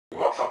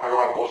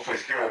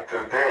is here, and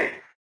today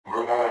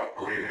we're gonna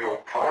review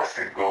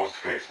classic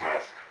Ghostface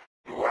mask,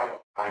 the one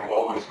I'm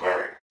always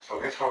wearing. So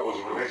this one was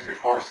released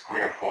before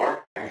Scream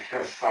 4, and it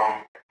has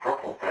some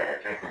purple tag,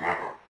 I can't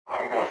remember.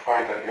 I'm gonna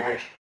find an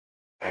image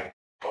and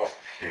toss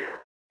it here.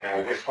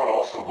 And this one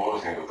also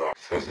goes in the dark.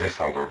 It says this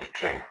under the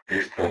chin.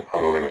 Eastern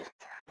Unlimited.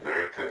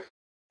 There it is.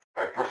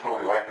 I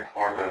personally like it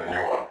more than the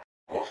new one,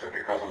 mostly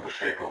because of the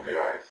shape of the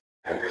eyes.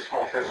 And this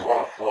one has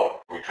one flaw,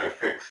 which I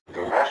fixed.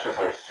 The meshes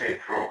are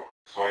see-through,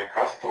 so I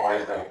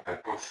customized them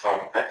and put some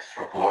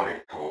extra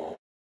clothing to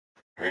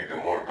make them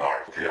more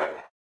dark. Yeah,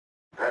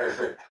 that is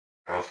it.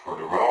 As for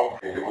the robe,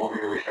 in the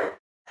movie we have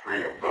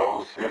 3 of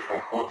those.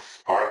 Different hoods,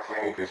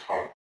 sparkling. This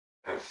one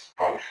has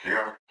sponge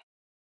here.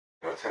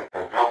 That's it.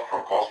 And belt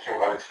for costume,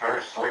 but it's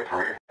very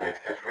slippery. It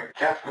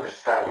can't really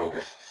stand on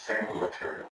this same material.